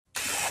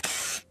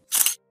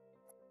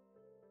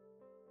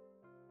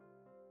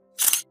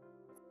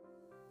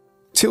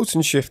Tilt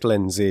and shift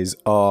lenses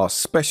are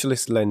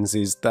specialist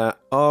lenses that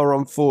are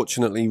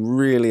unfortunately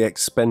really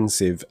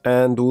expensive,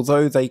 and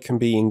although they can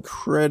be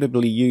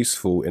incredibly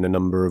useful in a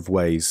number of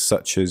ways,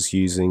 such as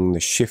using the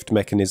shift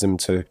mechanism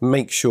to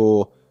make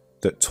sure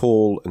that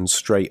tall and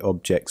straight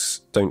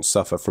objects don't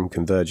suffer from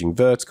converging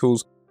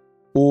verticals,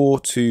 or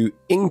to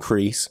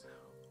increase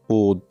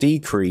or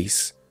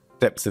decrease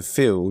depth of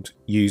field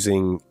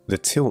using the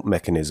tilt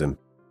mechanism.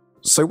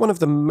 So one of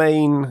the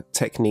main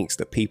techniques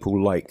that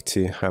people like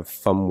to have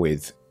fun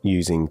with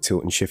using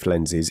tilt and shift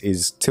lenses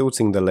is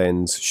tilting the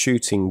lens,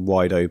 shooting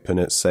wide open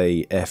at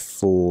say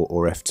f4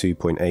 or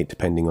f2.8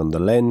 depending on the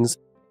lens,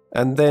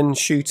 and then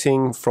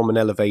shooting from an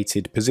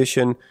elevated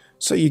position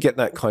so you get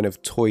that kind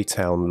of toy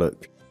town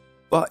look.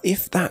 But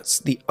if that's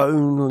the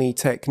only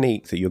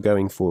technique that you're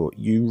going for,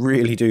 you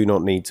really do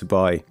not need to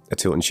buy a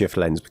tilt and shift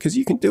lens, because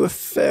you can do a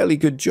fairly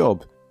good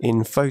job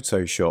in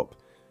Photoshop.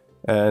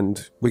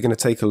 And we're going to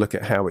take a look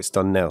at how it's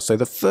done now. So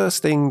the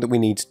first thing that we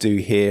need to do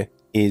here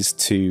is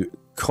to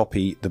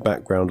copy the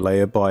background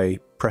layer by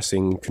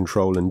pressing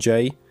Ctrl and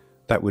J.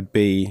 That would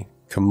be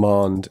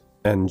Command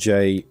and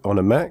J on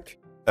a Mac.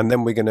 And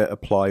then we're going to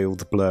apply all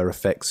the blur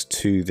effects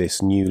to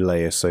this new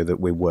layer so that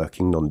we're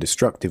working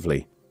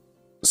non-destructively.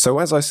 So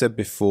as I said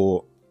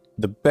before,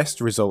 the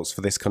best results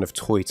for this kind of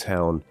toy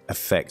town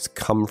effect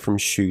come from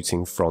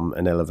shooting from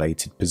an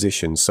elevated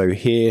position. So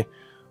here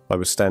I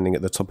was standing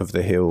at the top of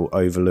the hill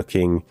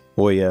overlooking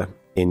Oia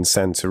in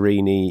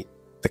Santorini.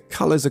 The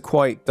colours are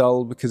quite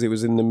dull because it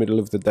was in the middle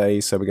of the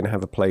day, so we're going to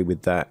have a play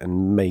with that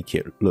and make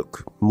it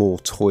look more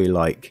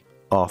toy-like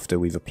after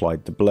we've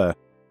applied the blur.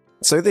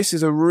 So this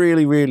is a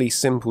really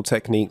simple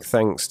technique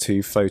thanks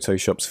to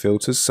Photoshop's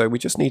filters. So we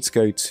just need to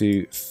go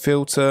to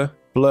Filter,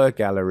 Blur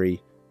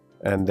Gallery,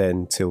 and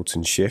then Tilt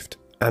and Shift,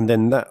 and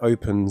then that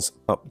opens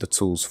up the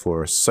tools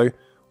for us. So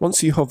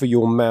once you hover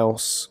your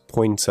mouse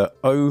pointer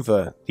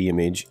over the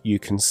image, you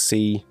can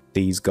see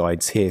these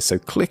guides here. So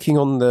clicking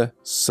on the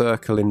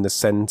circle in the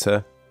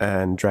center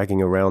and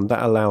dragging around,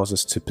 that allows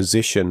us to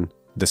position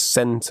the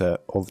center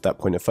of that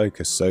point of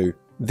focus. So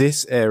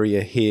this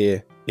area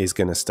here is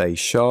going to stay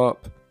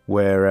sharp,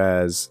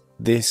 whereas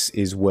this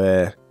is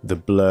where the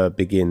blur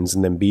begins,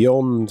 and then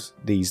beyond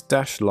these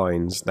dashed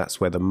lines,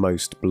 that's where the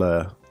most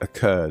blur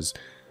occurs.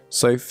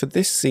 So for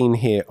this scene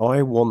here,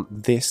 I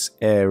want this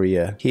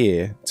area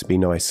here to be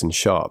nice and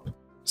sharp.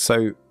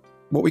 So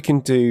what we can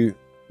do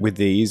with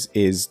these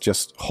is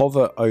just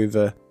hover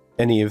over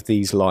any of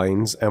these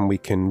lines and we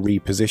can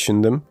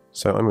reposition them.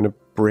 So I'm going to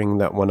bring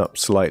that one up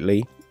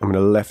slightly. I'm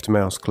going to left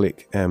mouse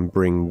click and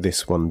bring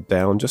this one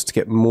down just to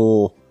get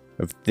more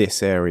of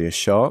this area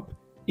sharp.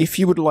 If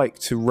you would like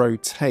to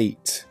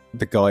rotate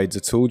the guides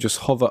at all,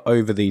 just hover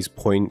over these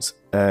points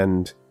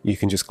and you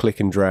can just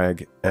click and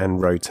drag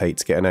and rotate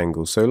to get an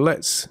angle. So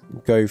let's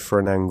go for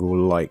an angle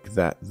like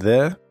that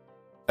there.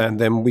 And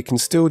then we can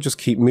still just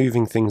keep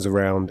moving things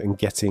around and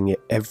getting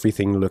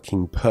everything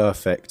looking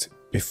perfect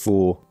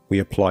before we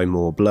apply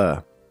more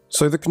blur.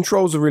 So the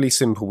controls are really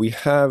simple. We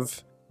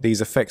have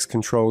these effects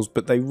controls,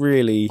 but they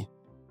really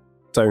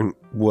don't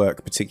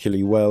work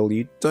particularly well.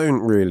 You don't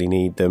really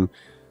need them.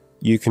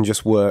 You can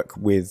just work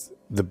with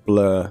the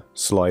blur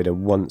slider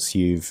once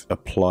you've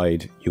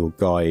applied your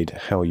guide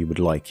how you would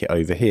like it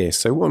over here.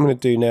 So what I'm going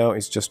to do now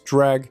is just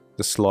drag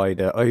the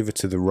slider over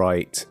to the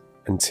right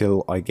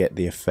until I get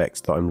the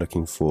effect that I'm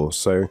looking for.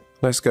 So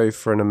let's go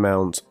for an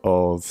amount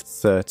of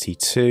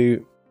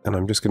 32, and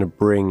I'm just going to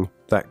bring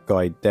that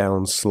guide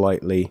down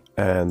slightly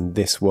and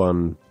this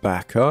one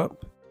back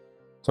up.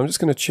 So I'm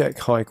just going to check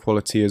high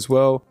quality as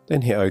well,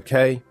 then hit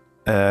OK,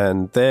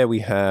 and there we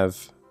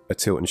have a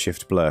tilt and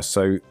shift blur.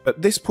 So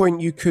at this point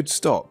you could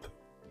stop.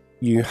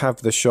 You have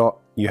the shot,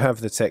 you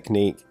have the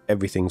technique,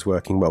 everything's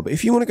working well. But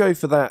if you want to go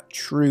for that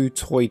true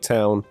toy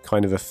town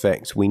kind of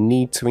effect, we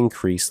need to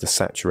increase the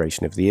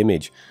saturation of the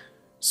image.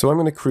 So I'm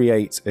going to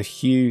create a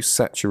hue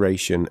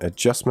saturation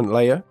adjustment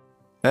layer,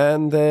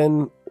 and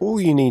then all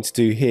you need to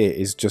do here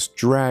is just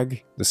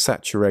drag the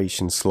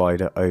saturation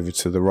slider over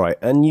to the right,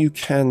 and you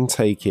can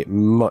take it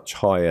much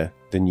higher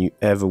than you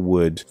ever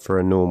would for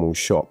a normal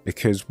shot,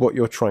 because what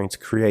you're trying to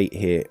create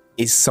here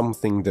is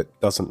something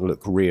that doesn't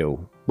look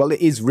real. Well, it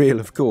is real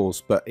of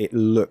course, but it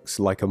looks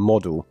like a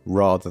model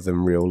rather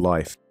than real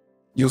life.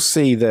 You'll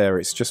see there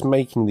it's just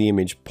making the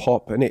image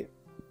pop, and it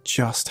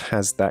just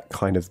has that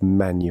kind of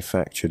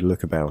manufactured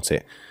look about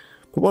it.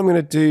 But what I'm going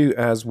to do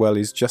as well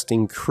is just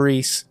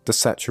increase the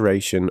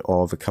saturation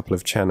of a couple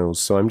of channels.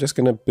 So I'm just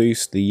going to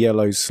boost the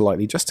yellows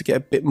slightly just to get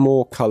a bit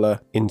more color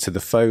into the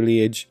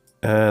foliage.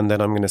 And then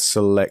I'm going to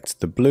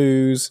select the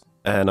blues,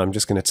 and I'm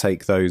just going to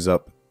take those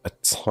up a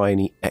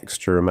tiny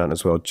extra amount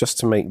as well, just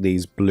to make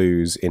these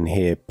blues in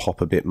here pop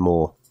a bit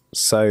more.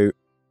 So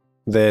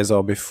there's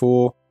our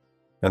before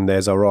and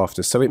there's our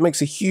after. So it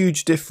makes a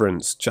huge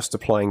difference just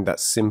applying that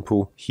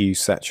simple hue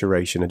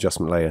saturation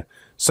adjustment layer.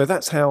 So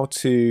that's how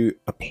to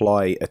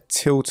apply a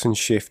tilt and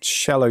shift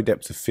shallow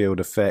depth of field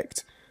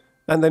effect,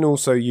 and then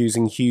also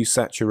using hue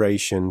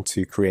saturation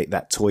to create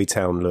that toy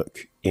town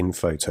look in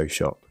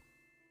Photoshop.